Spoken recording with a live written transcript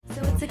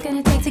What's it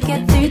gonna take to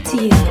get through to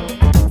you?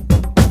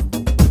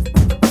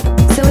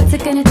 So what's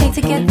it gonna take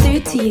to get through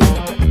to you?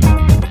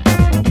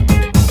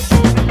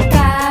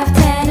 5,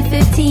 10,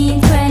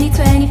 15, 20,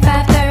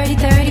 25